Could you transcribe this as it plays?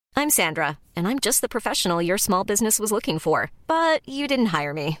I'm Sandra, and I'm just the professional your small business was looking for. But you didn't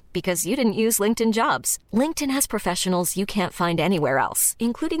hire me because you didn't use LinkedIn Jobs. LinkedIn has professionals you can't find anywhere else,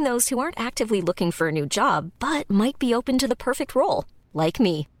 including those who aren't actively looking for a new job, but might be open to the perfect role, like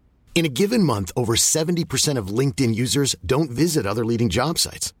me. In a given month, over 70% of LinkedIn users don't visit other leading job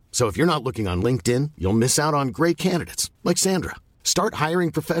sites. So if you're not looking on LinkedIn, you'll miss out on great candidates like Sandra. Start hiring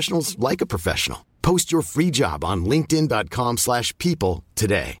professionals like a professional. Post your free job on linkedin.com/people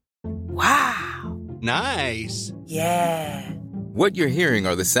today. Wow. Nice. Yeah. What you're hearing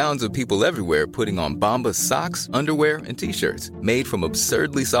are the sounds of people everywhere putting on Bombas socks, underwear, and T-shirts made from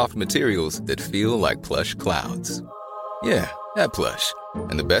absurdly soft materials that feel like plush clouds. Yeah, that plush.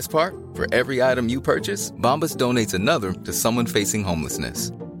 And the best part? For every item you purchase, Bombas donates another to someone facing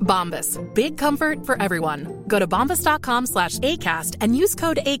homelessness. Bombas. Big comfort for everyone. Go to bombas.com/ACAST and use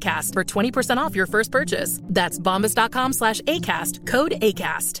code ACAST for 20% off your first purchase. That's bombas.com/ACAST. Code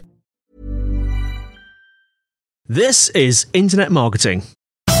ACAST. This is Internet Marketing.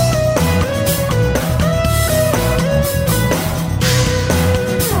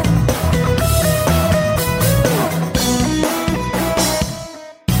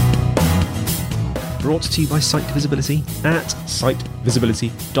 Brought to you by Site Visibility at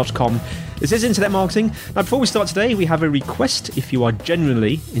sitevisibility.com. This is Internet Marketing. Now, before we start today, we have a request. If you are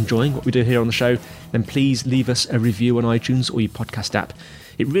genuinely enjoying what we do here on the show, then please leave us a review on iTunes or your podcast app.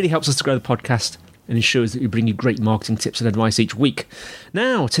 It really helps us to grow the podcast and ensures that we bring you great marketing tips and advice each week.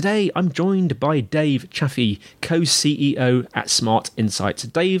 Now, today I'm joined by Dave Chaffey, co-CEO at Smart Insights.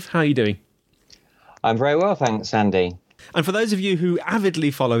 Dave, how are you doing? I'm very well, thanks, Andy. And for those of you who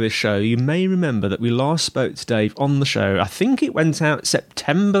avidly follow this show, you may remember that we last spoke to Dave on the show. I think it went out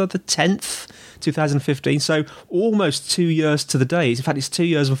September the 10th, 2015, so almost 2 years to the day. In fact, it's 2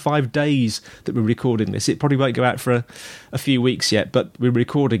 years and 5 days that we're recording this. It probably won't go out for a few weeks yet, but we're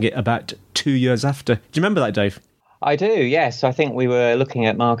recording it about 2 years after. Do you remember that, Dave? I do, yes. I think we were looking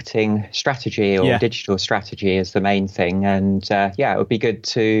at marketing strategy or digital strategy as the main thing. And it would be good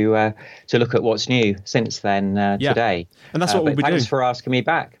to look at what's new since then today. And that's what we'll be doing. Thanks for asking me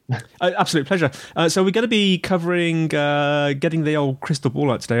back. Absolute pleasure. So we're going to be covering getting the old crystal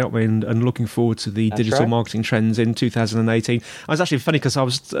ball out today, aren't we? And looking forward to the digital marketing trends in 2018. I was actually funny because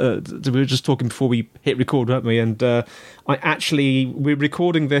we were just talking before we hit record, weren't we? And we're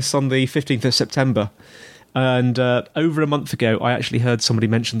recording this on the 15th of September. And over a month ago, I actually heard somebody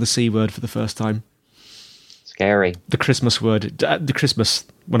mention the C word for the first time. Scary. The Christmas word. The Christmas,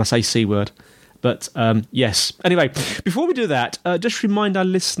 when I say C word. But yes. Anyway, before we do that, just remind our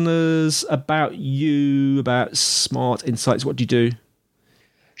listeners about you, about Smart Insights. What do you do?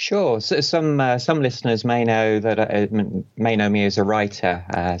 Sure. So some listeners may know me as a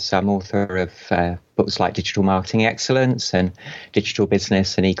writer. So I'm author of books like Digital Marketing Excellence and Digital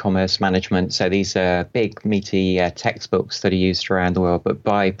Business and E-commerce Management. So these are big, meaty textbooks that are used around the world, but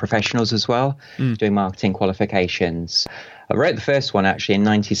by professionals as well, doing marketing qualifications. I wrote the first one actually in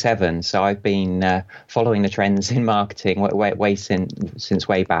 '97, so I've been following the trends in marketing since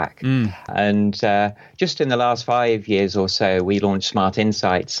way back. And just in the last 5 years or so, we launched Smart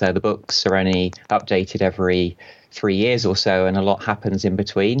Insights. The books are only updated every 3 years or so, and a lot happens in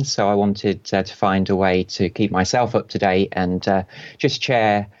between. So I wanted to find a way to keep myself up to date and just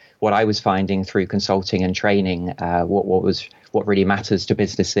share what I was finding through consulting and training, what really matters to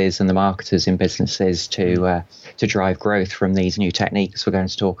businesses and the marketers in businesses to drive growth from these new techniques we're going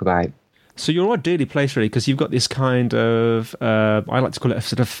to talk about. So you're ideally placed, really, because you've got this kind of, I like to call it a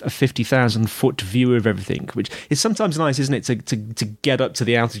sort of a 50,000-foot view of everything, which is sometimes nice, isn't it, to get up to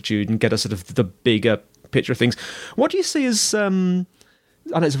the altitude and get a sort of the bigger picture of things. What do you see as, I know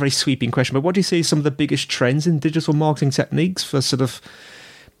it's a very sweeping question, but what do you see as some of the biggest trends in digital marketing techniques for sort of,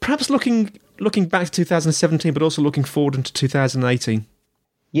 perhaps looking back to 2017, but also looking forward into 2018?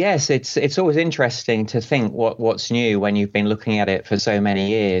 Yes, it's always interesting to think what's new when you've been looking at it for so many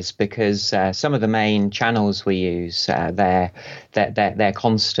years, because some of the main channels we use, they're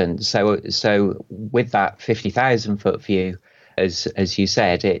constant. So with that 50,000-foot view, as you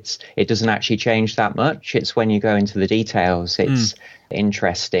said, it doesn't actually change that much. It's when you go into the details, it's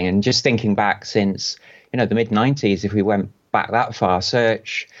interesting. And just thinking back since the mid 90s, if we went back that far,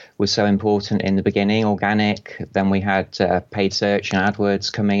 search was so important in the beginning, organic. Then we had paid search and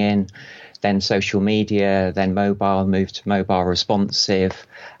AdWords coming in, then social media, then mobile, moved to mobile responsive,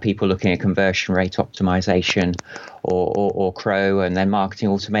 people looking at conversion rate optimization or CRO, and then marketing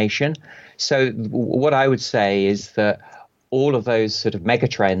automation. So what I would say is that all of those sort of mega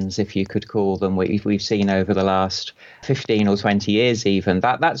trends, if you could call them, we've seen over the last 15 or 20 years even,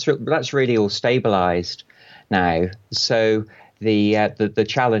 that's really all stabilized now. So the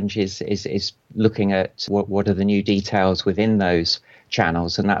challenge is looking at what are the new details within those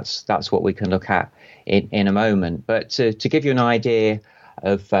channels, and that's what we can look at in a moment. But to give you an idea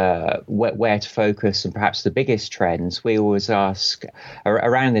of where to focus and perhaps the biggest trends, we always ask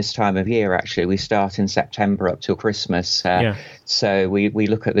around this time of year. Actually, we start in September up till Christmas, so we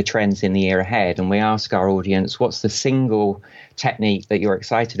look at the trends in the year ahead, and we ask our audience, what's the single technique that you're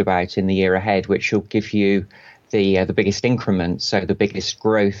excited about in the year ahead, which will give you the biggest increment, so the biggest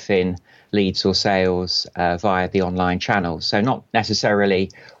growth in leads or sales via the online channels. So not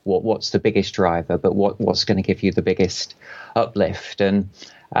necessarily what's the biggest driver, but what's going to give you the biggest uplift. And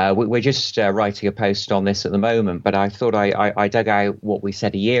we're just writing a post on this at the moment, but I thought I dug out what we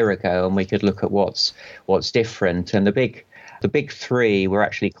said a year ago, and we could look at what's different. And the big three were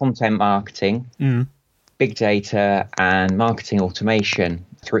actually content marketing, big data, and marketing automation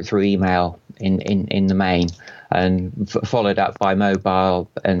through email in the main, and followed up by mobile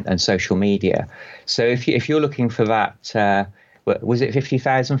and social media. So if you're looking for that, was it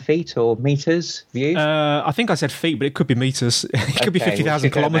 50,000 feet or meters view? I think I said feet, but it could be meters. It could be 50,000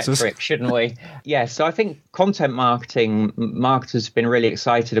 kilometers. Metric, shouldn't we? Yeah, so I think content marketers have been really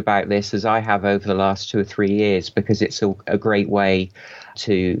excited about this, as I have over the last 2 or 3 years, because it's a great way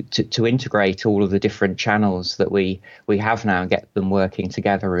to integrate all of the different channels that we have now and get them working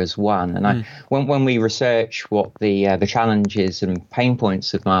together as one. And when we research what the challenges and pain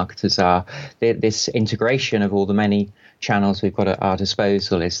points of marketers are, this integration of all the many channels we've got at our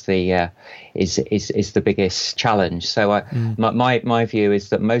disposal is the biggest challenge. So my view is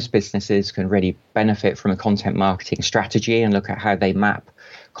that most businesses can really benefit from a content marketing strategy and look at how they map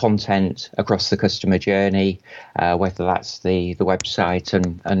content across the customer journey, whether that's the website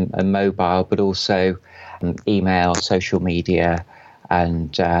and mobile, but also email, social media,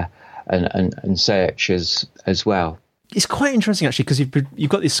 and search as well. It's quite interesting, actually, because you've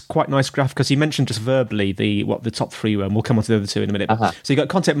got this quite nice graph, because you mentioned just verbally the top three were, and we'll come on to the other two in a minute. So you've got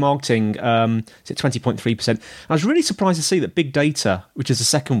content marketing, it's at 20.3%. I was really surprised to see that big data, which is the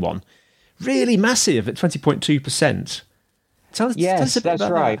second one, really massive at 20.2%. Tell us a bit about that's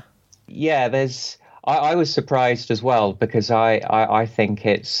right. That. Yeah, I was surprised as well, because I think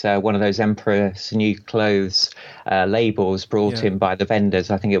it's one of those Emperor's New Clothes labels brought in by the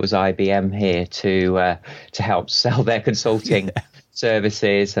vendors. I think it was IBM here to help sell their consulting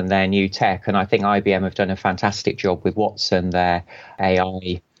services and their new tech. And I think IBM have done a fantastic job with Watson, their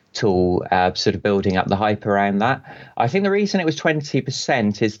AI tool, sort of building up the hype around that. I think the reason it was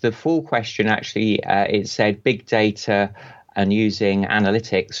 20% is the full question actually, it said big data and using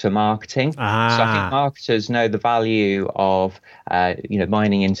analytics for marketing. So I think marketers know the value of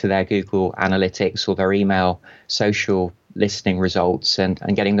mining into their Google Analytics or their email social listening results and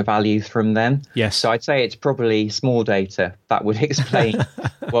getting the value from them. Yes. So I'd say it's probably small data that would explain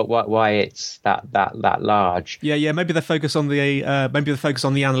why it's that large. Yeah. Maybe they focus on the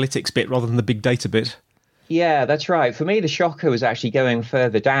analytics bit rather than the big data bit. Yeah, that's right. For me, the shocker was actually going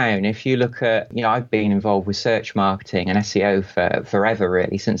further down. If you look at, I've been involved with search marketing and SEO for forever,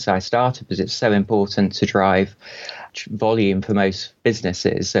 really, since I started, because it's so important to drive volume for most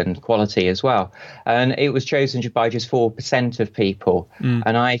businesses and quality as well. And it was chosen by just 4% of people.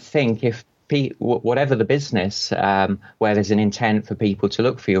 And I think if whatever the business, where there's an intent for people to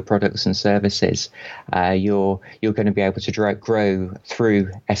look for your products and services, you're going to be able to grow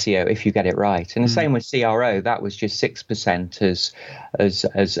through SEO if you get it right. And the same with CRO, that was just 6%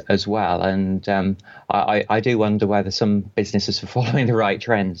 as well. And I do wonder whether some businesses are following the right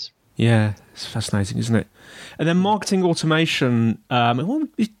trends. Yeah, it's fascinating, isn't it? And then marketing automation.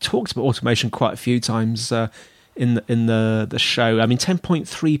 We talked about automation quite a few times in the show. I mean,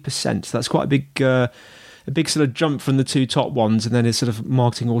 10.3%. So that's quite a big sort of jump from the two top ones, and then it's sort of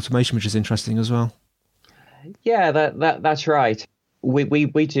marketing automation, which is interesting as well. Yeah, that's right.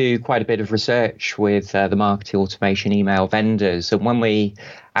 We do quite a bit of research with the marketing automation email vendors, and when we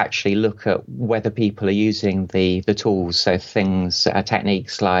actually look at whether people are using the tools, so things,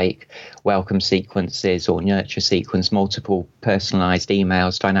 techniques like welcome sequences or nurture sequence, multiple personalized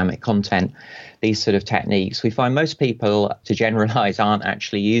emails, dynamic content, these sort of techniques, we find most people, to generalize, aren't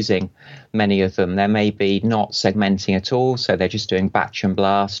actually using many of them. They may be not segmenting at all, so they're just doing batch and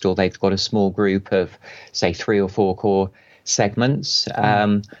blast, or they've got a small group of, say, 3 or 4 core segments.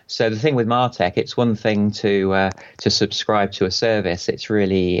 So the thing with MarTech, it's one thing to subscribe to a service. It's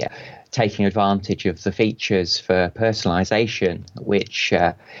really taking advantage of the features for personalization, which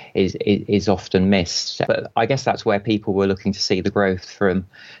is often missed. But I guess that's where people were looking to see the growth from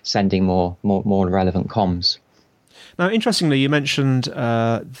sending more relevant comms. Now, interestingly, you mentioned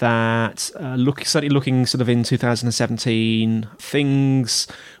that certainly looking sort of in 2017, things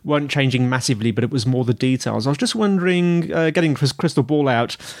weren't changing massively, but it was more the details. I was just wondering, getting crystal ball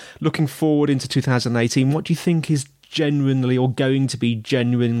out, looking forward into 2018, what do you think is genuinely or going to be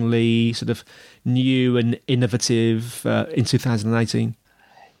genuinely sort of new and innovative in 2018?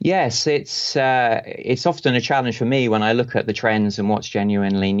 Yes, it's often a challenge for me when I look at the trends and what's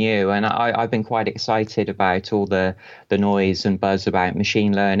genuinely new. And I've been quite excited about all the noise and buzz about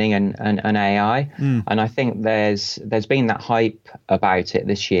machine learning and AI. And I think there's been that hype about it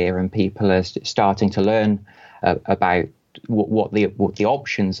this year, and people are starting to learn about what the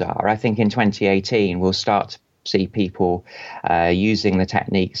options are. I think in 2018 we'll start to see people using the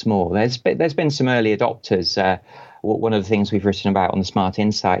techniques more. There's been some early adopters. One of the things we've written about on the Smart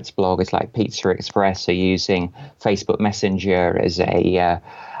Insights blog is like Pizza Express are using Facebook Messenger as a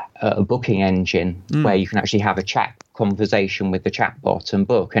booking engine where you can actually have a chat conversation with the chatbot and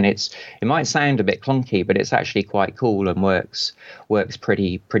book. And it might sound a bit clunky, but it's actually quite cool and works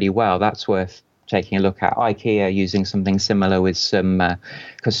pretty well. That's worth taking a look at. IKEA using something similar with some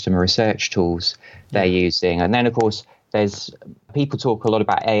customer research tools they're using. And then, of course, there's people talk a lot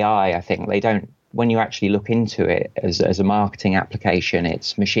about AI. I think they don't. When you actually look into it as a marketing application,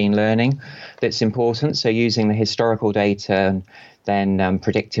 it's machine learning that's important. So using the historical data and then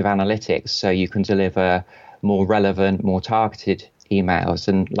predictive analytics, so you can deliver more relevant, more targeted emails.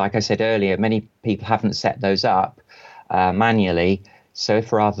 And like I said earlier, many people haven't set those up manually. So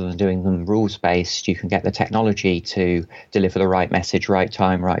if rather than doing them rules-based, you can get the technology to deliver the right message, right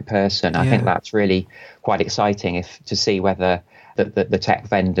time, right person. I think that's really quite exciting to see whether the tech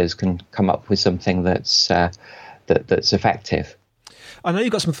vendors can come up with something that's effective. I know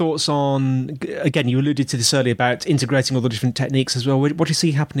you've got some thoughts on, again, you alluded to this earlier about integrating all the different techniques as well. What do you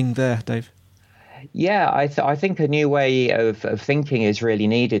see happening there, Dave? Yeah, I think a new way of thinking is really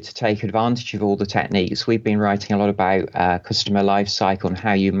needed to take advantage of all the techniques. We've been writing a lot about customer life cycle and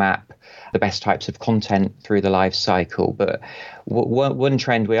how you map the best types of content through the life cycle. But one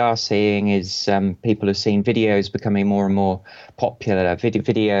trend we are seeing is people have seen videos becoming more and more popular.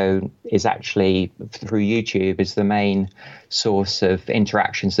 Video is actually, through YouTube, is the main source of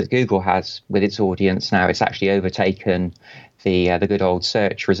interactions that Google has with its audience now. It's actually overtaken the good old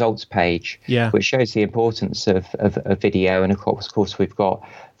search results page, which shows the importance of video. And of course, we've got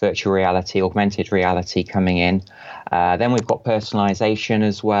virtual reality, augmented reality coming in. Then we've got personalization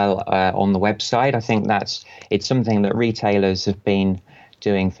as well on the website. I think it's something that retailers have been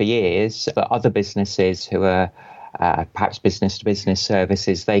doing for years, but other businesses who are perhaps business-to-business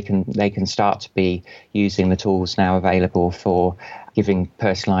services, they can start to be using the tools now available for giving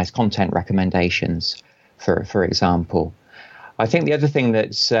personalized content recommendations, for example. I think the other thing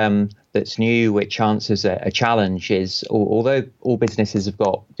that's new, which answers a challenge, is although all businesses have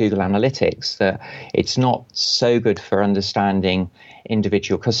got Google Analytics, that it's not so good for understanding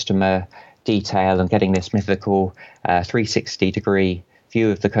individual customer detail and getting this mythical 360-degree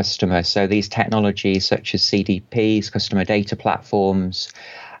view of the customer. So these technologies such as CDPs, customer data platforms,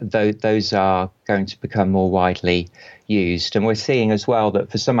 those are going to become more widely used. And we're seeing as well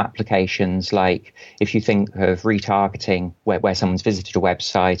that for some applications, like if you think of retargeting, where someone's visited a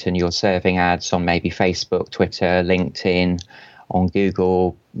website and you're serving ads on maybe Facebook, Twitter, LinkedIn, on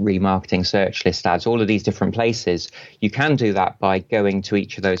Google, remarketing search list ads, all of these different places, you can do that by going to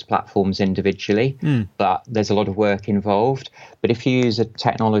each of those platforms individually, but there's a lot of work involved. But if you use a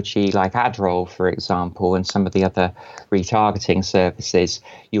technology like AdRoll, for example, and some of the other retargeting services,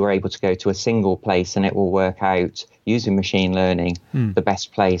 you are able to go to a single place and it will work out, using machine learning, the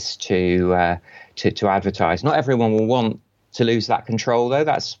best place to advertise. Not everyone will want to lose that control, though.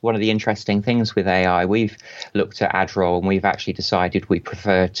 That's one of the interesting things with AI. We've looked at AdRoll and we've actually decided we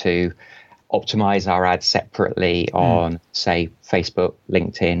prefer to optimize our ads separately on, say, Facebook,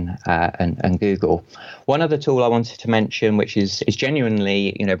 LinkedIn, and Google. One other tool I wanted to mention, which is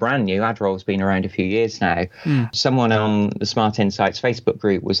genuinely, brand new. AdRoll's been around a few years now. Someone on the Smart Insights Facebook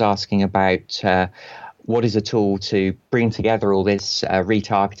group was asking about what is a tool to bring together all this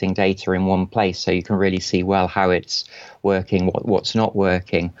retargeting data in one place so you can really see well how it's working, what's not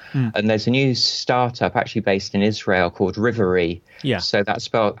working. And there's a new startup actually based in Israel called Rivery. So that's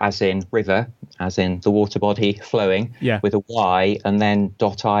spelled as in river, as in the water body flowing, with a Y, and then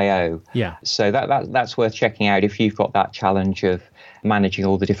 .io. So that's worth checking out if you've got that challenge of managing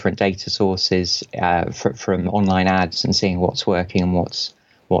all the different data sources from online ads and seeing what's working and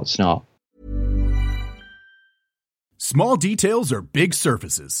what's not. Small details are big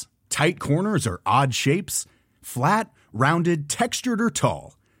surfaces. Tight corners are odd shapes. Flat, rounded, textured, or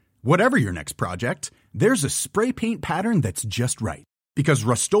tall. Whatever your next project, there's a spray paint pattern that's just right. Because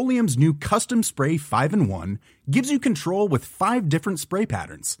Rust-Oleum's new Custom Spray 5-in-1 gives you control with 5 different spray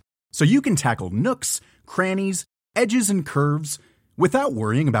patterns. So you can tackle nooks, crannies, edges, and curves without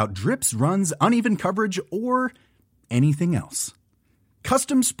worrying about drips, runs, uneven coverage, or anything else.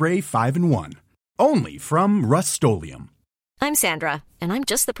 Custom Spray 5-in-1. Only from Rust-Oleum. I'm Sandra, and I'm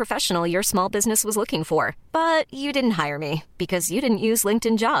just the professional your small business was looking for. But you didn't hire me because you didn't use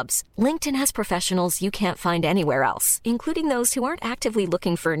LinkedIn Jobs. LinkedIn has professionals you can't find anywhere else, including those who aren't actively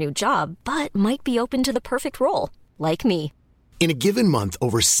looking for a new job, but might be open to the perfect role, like me. In a given month,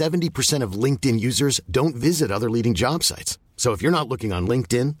 over 70% of LinkedIn users don't visit other leading job sites. So if you're not looking on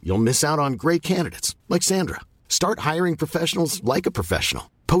LinkedIn, you'll miss out on great candidates like Sandra. Start hiring professionals like a professional.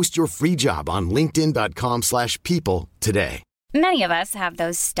 Post your free job on linkedin.com/people today. Many of us have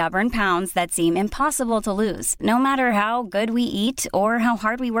those stubborn pounds that seem impossible to lose, no matter how good we eat or how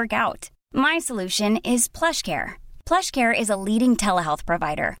hard we work out. My solution is PlushCare. PlushCare is a leading telehealth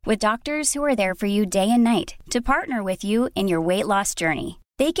provider with doctors who are there for you day and night to partner with you in your weight loss journey.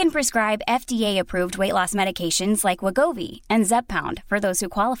 They can prescribe FDA-approved weight loss medications like Wegovy and Zepbound for those who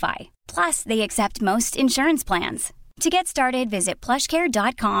qualify. Plus, they accept most insurance plans. To get started, visit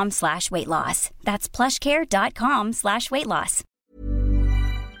plushcare.com/weight loss. That's plushcare.com/weight loss.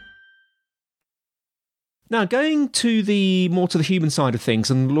 Now, going to the more to the human side of things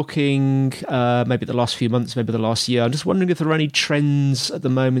and looking maybe the last few months, maybe the last year, I'm just wondering if there are any trends at the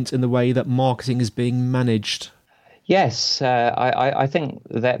moment in the way that marketing is being managed. Yes, I think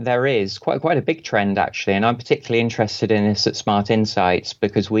that there is quite a big trend, actually, and I'm particularly interested in this at Smart Insights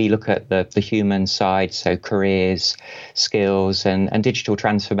because we look at the human side, so careers, skills, and digital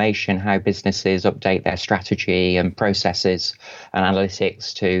transformation, how businesses update their strategy and processes and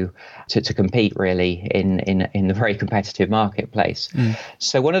analytics to compete really in the very competitive marketplace.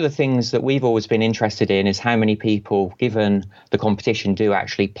 So one of the things that we've always been interested in is how many people, given the competition, do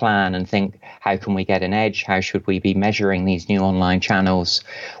actually plan and think, how can we get an edge? How should we be measuring these new online channels?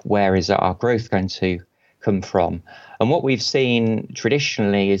 Where is our growth going to come from? And what we've seen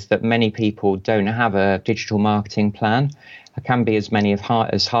traditionally is that many people don't have a digital marketing plan. It can be as many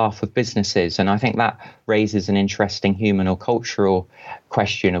as half of businesses. And I think that raises an interesting human or cultural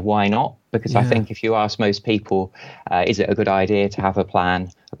question of why not? Because I think if you ask most people, is it a good idea to have a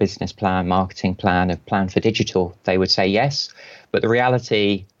plan, a business plan, marketing plan, a plan for digital? They would say yes. But the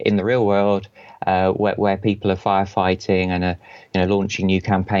reality in the real world, where people are firefighting and are launching new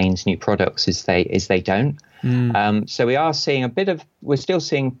campaigns, new products, is they don't. So we are seeing we're still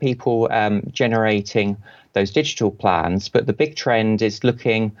seeing people generating those digital plans, but the big trend is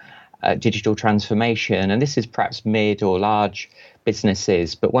looking at digital transformation, and this is perhaps mid or large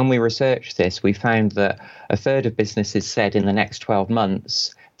businesses. But when we researched this, we found that a third of businesses said in the next 12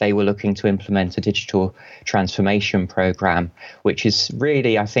 months they were looking to implement a digital transformation program, which is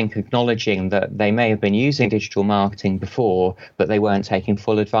really, I think, acknowledging that they may have been using digital marketing before, but they weren't taking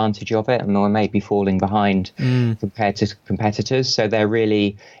full advantage of it and were maybe falling behind compared to competitors. So they're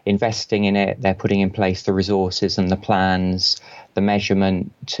really investing in it. They're putting in place the resources and the plans, the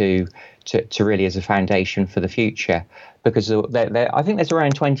measurement to really as a foundation for the future. Because I think there's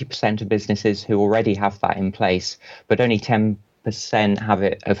around 20% of businesses who already have that in place, but only 10%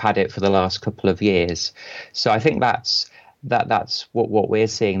 have had it for the last couple of years. So I think that's what we're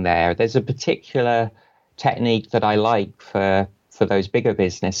seeing there. There's a particular technique that I like for those bigger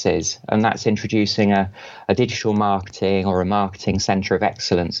businesses, and that's introducing a digital marketing or a marketing center of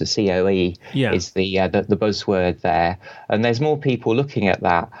excellence. A COE is the buzzword there, and there's more people looking at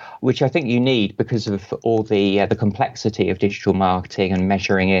that, which I think you need because of all the complexity of digital marketing and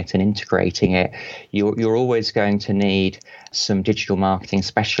measuring it and integrating it. You're always going to need some digital marketing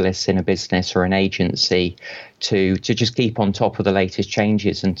specialists in a business or an agency to just keep on top of the latest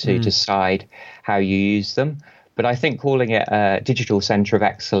changes and to decide how you use them. But I think calling it a digital centre of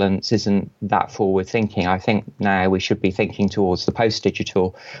excellence isn't that forward thinking. I think now we should be thinking towards the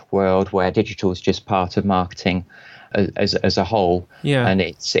post-digital world where digital is just part of marketing as a whole. And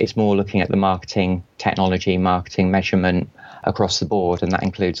it's more looking at the marketing technology, marketing measurement across the board. And that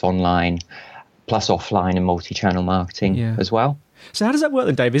includes online plus offline and multi-channel marketing as well. So how does that work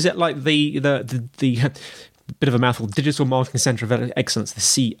then, Dave? Is it like the bit of a mouthful, Digital Marketing Centre of Excellence,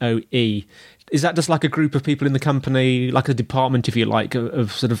 the COE? Is that just like a group of people in the company, like a department, if you like,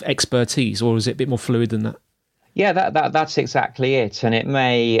 of sort of expertise, or is it a bit more fluid than that? Yeah, that's exactly it. And it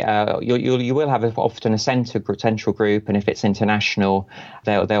may you will have often a central group, and if it's international,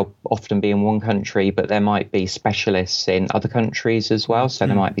 they'll often be in one country, but there might be specialists in other countries as well. So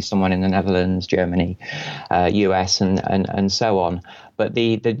there might be someone in the Netherlands, Germany, US, and so on. But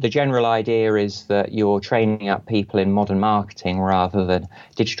the general idea is that you're training up people in modern marketing rather than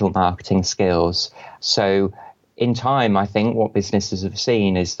digital marketing skills. So in time, I think what businesses have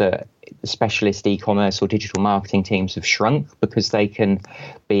seen is that specialist e-commerce or digital marketing teams have shrunk because they can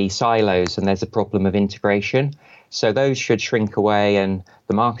be silos and there's a problem of integration. So those should shrink away, and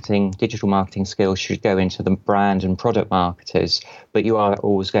the digital marketing skills should go into the brand and product marketers. But you are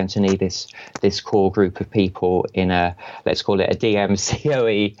always going to need this core group of people in let's call it a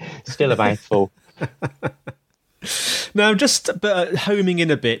DMCOE, still a mouthful. Now, just homing in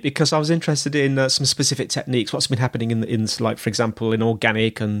a bit, because I was interested in some specific techniques, what's been happening in like, for example, in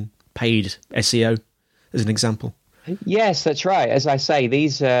organic and paid SEO, as an example. Yes, that's right. As I say,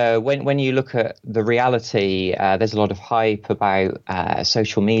 these when you look at the reality, there's a lot of hype about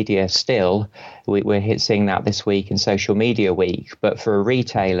social media still. We're seeing that this week in Social Media Week. But for a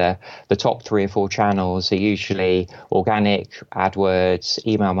retailer, the top 3 or 4 channels are usually organic, AdWords,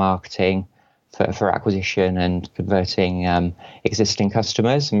 email marketing for acquisition and converting existing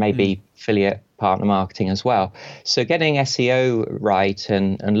customers, and maybe affiliate partner marketing as well. So getting SEO right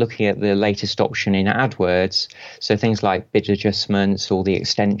and looking at the latest option in AdWords, so things like bid adjustments, all the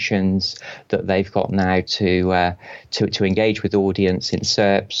extensions that they've got now to engage with audience in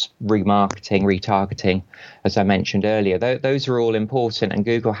SERPs, remarketing, retargeting, as I mentioned earlier. Those are all important, and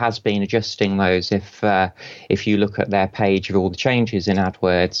Google has been adjusting those. If you look at their page of all the changes in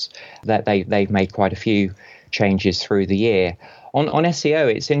AdWords, that they've made quite a few changes through the year. On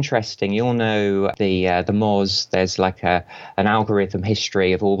SEO, it's interesting. You'll know the Moz. There's like an algorithm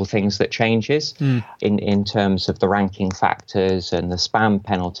history of all the things that changes in terms of the ranking factors and the spam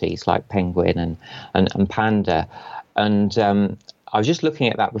penalties like Penguin and Panda. And I was just looking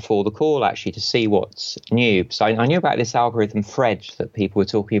at that before the call, actually, to see what's new. So I knew about this algorithm thread that people were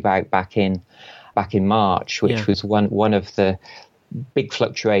talking about back in March, which was one of the big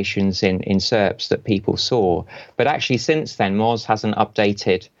fluctuations in SERPs that people saw. But actually since then, Moz hasn't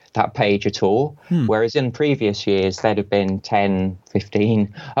updated that page at all, whereas in previous years there'd have been 10,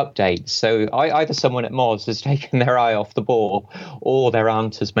 15 updates. So either someone at Moz has taken their eye off the ball, or there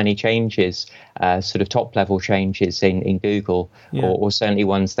aren't as many changes, sort of top level changes in Google, or certainly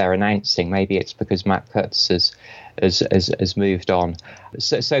ones they're announcing. Maybe it's because Matt Cutts has moved on.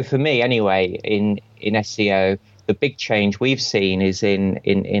 So for me anyway, in SEO, the big change we've seen is in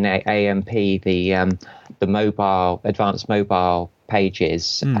AMP, the mobile, advanced mobile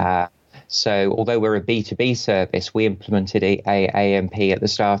pages. So although we're a B2B service, we implemented AMP at the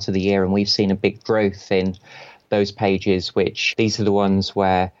start of the year, and we've seen a big growth in those pages, which these are the ones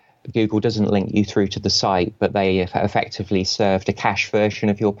where Google doesn't link you through to the site, but they effectively served a cache version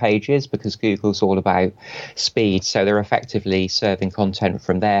of your pages, because Google's all about speed. So they're effectively serving content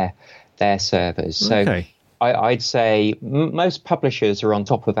from their servers. So I'd say most publishers are on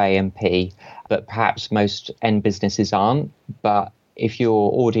top of AMP, but perhaps most end businesses aren't. But if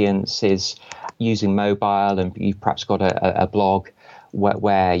your audience is using mobile and you've perhaps got a blog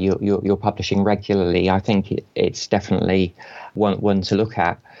where you're publishing regularly, I think it's definitely one to look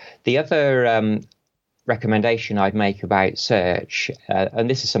at. The other recommendation I'd make about search, and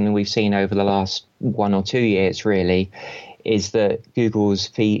this is something we've seen over the last 1 or 2 years really, is that Google's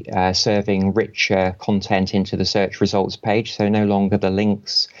serving richer content into the search results page. So no longer the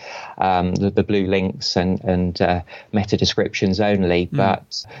links, the blue links and meta descriptions only,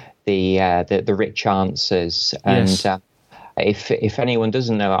 but the rich answers. And if anyone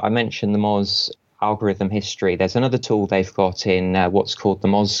doesn't know, I mentioned the Moz algorithm history. There's another tool they've got in what's called the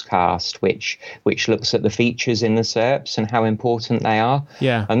Mozcast, which looks at the features in the SERPs and how important they are.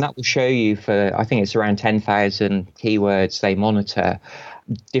 Yeah. And that will show you, for I think it's around 10,000 keywords they monitor,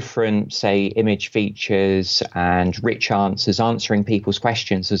 different, say, image features and rich answers. Answering people's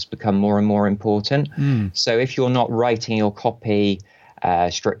questions has become more and more important. So if you're not writing your copy,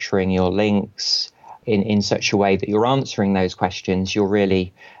 structuring your links in such a way that you're answering those questions, you're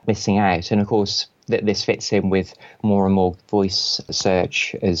really missing out. And of course, this fits in with more and more voice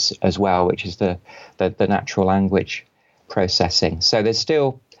search as well, which is the natural language processing. So there's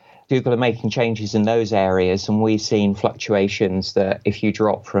still, Google are making changes in those areas, and we've seen fluctuations that if you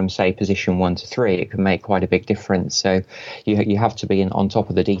drop from, say, position 1 to 3, it can make quite a big difference. So you have to be on top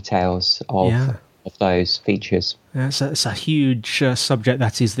of the details of those features. Yeah, it's a huge subject,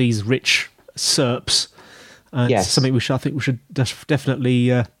 that is, these rich SERPs. It's something I think we should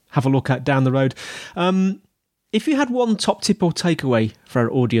definitely have a look at down the road. If you had one top tip or takeaway for our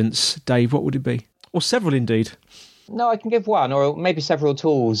audience, Dave, what would it be? Or several, indeed. No, I can give one, or maybe several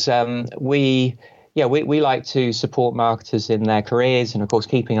tools. We like to support marketers in their careers, and of course,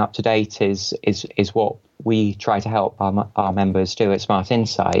 keeping up to date is what we try to help our members do at Smart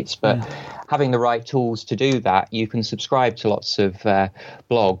Insights. But having the right tools to do that, you can subscribe to lots of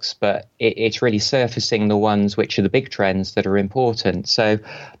blogs, but it's really surfacing the ones which are the big trends that are important. So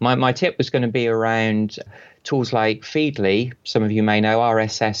my tip was going to be around tools like Feedly. Some of you may know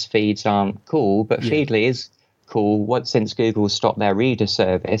RSS feeds aren't cool, but Feedly is cool. Since Google stopped their reader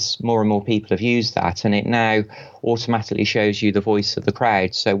service, more and more people have used that, and it now automatically shows you the voice of the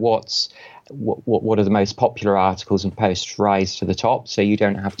crowd. So what are the most popular articles and posts rise to the top, so you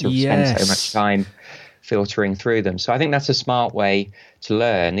don't have to spend so much time filtering through them. So I think that's a smart way to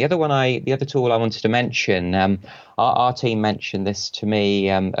learn. The other tool I wanted to mention, our team mentioned this to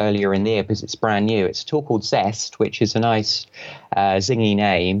me earlier in the year because it's brand new. It's a tool called Zest, which is a nice zingy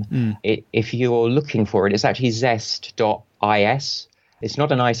name. If you're looking for it, it's actually zest.is. It's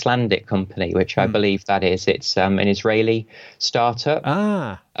not an Icelandic company, which I believe that is. It's an Israeli startup.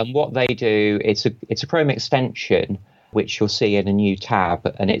 And what they do, it's a Chrome extension, which you'll see in a new tab,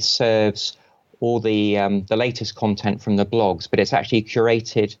 and it serves all the latest content from the blogs, but it's actually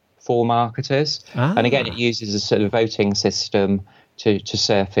curated for marketers. And again, it uses a sort of voting system to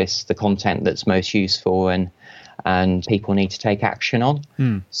surface the content that's most useful and people need to take action on.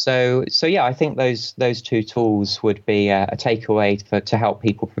 So yeah, I think those two tools would be a takeaway to help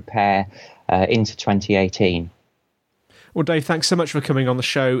people prepare into 2018. Well, Dave, thanks so much for coming on the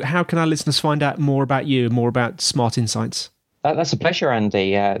show. How can our listeners find out more about you, more about Smart Insights? That's a pleasure,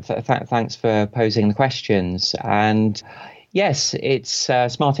 Andy. Thanks for posing the questions. And yes, it's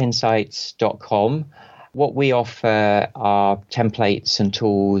smartinsights.com. What we offer are templates and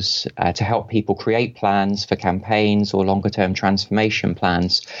tools to help people create plans for campaigns or longer-term transformation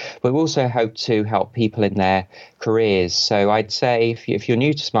plans. But we also hope to help people in their careers. So I'd say if you're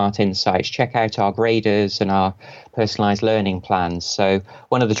new to Smart Insights, check out our graders and our personalized learning plans. So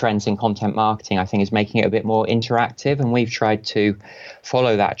one of the trends in content marketing, I think, is making it a bit more interactive, and we've tried to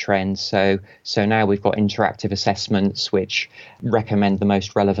follow that trend. So now we've got interactive assessments which recommend the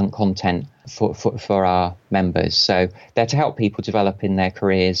most relevant content for our members. So they're to help people develop in their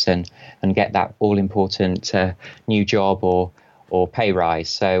careers and get that all-important new job or pay rise.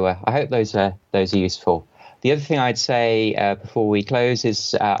 So I hope those are useful. The other thing I'd say before we close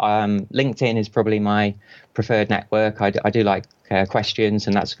is LinkedIn is probably my preferred network. I do like questions,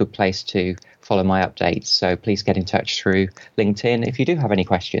 and that's a good place to follow my updates. So please get in touch through LinkedIn if you do have any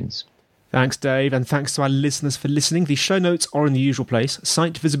questions. Thanks, Dave, and thanks to our listeners for listening. The show notes are in the usual place,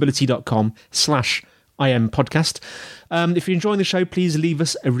 sitevisibility.com/IM podcast. If you're enjoying the show, please leave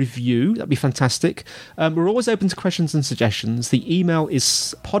us a review. That'd be fantastic. We're always open to questions and suggestions. The email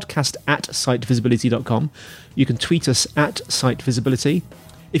is podcast@sitevisibility.com. You can tweet us at sitevisibility.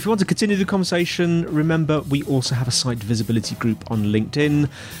 If you want to continue the conversation, remember we also have a Site Visibility group on LinkedIn.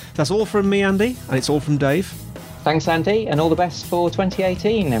 That's all from me, Andy, and it's all from Dave. Thanks, Andy, and all the best for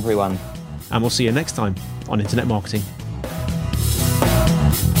 2018, everyone. And we'll see you next time on Internet Marketing.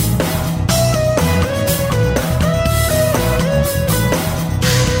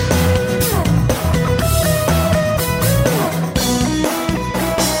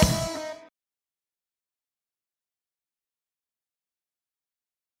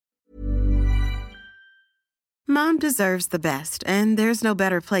 Mom deserves the best, and there's no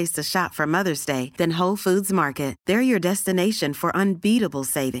better place to shop for Mother's Day than Whole Foods Market. They're your destination for unbeatable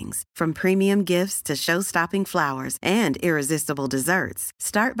savings, from premium gifts to show-stopping flowers and irresistible desserts.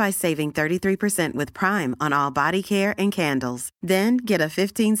 Start by saving 33% with Prime on all body care and candles. Then get a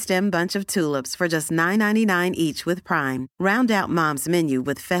 15-stem bunch of tulips for just $9.99 each with Prime. Round out Mom's menu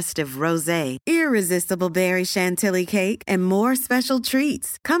with festive rosé, irresistible berry chantilly cake, and more special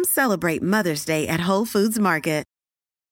treats. Come celebrate Mother's Day at Whole Foods Market.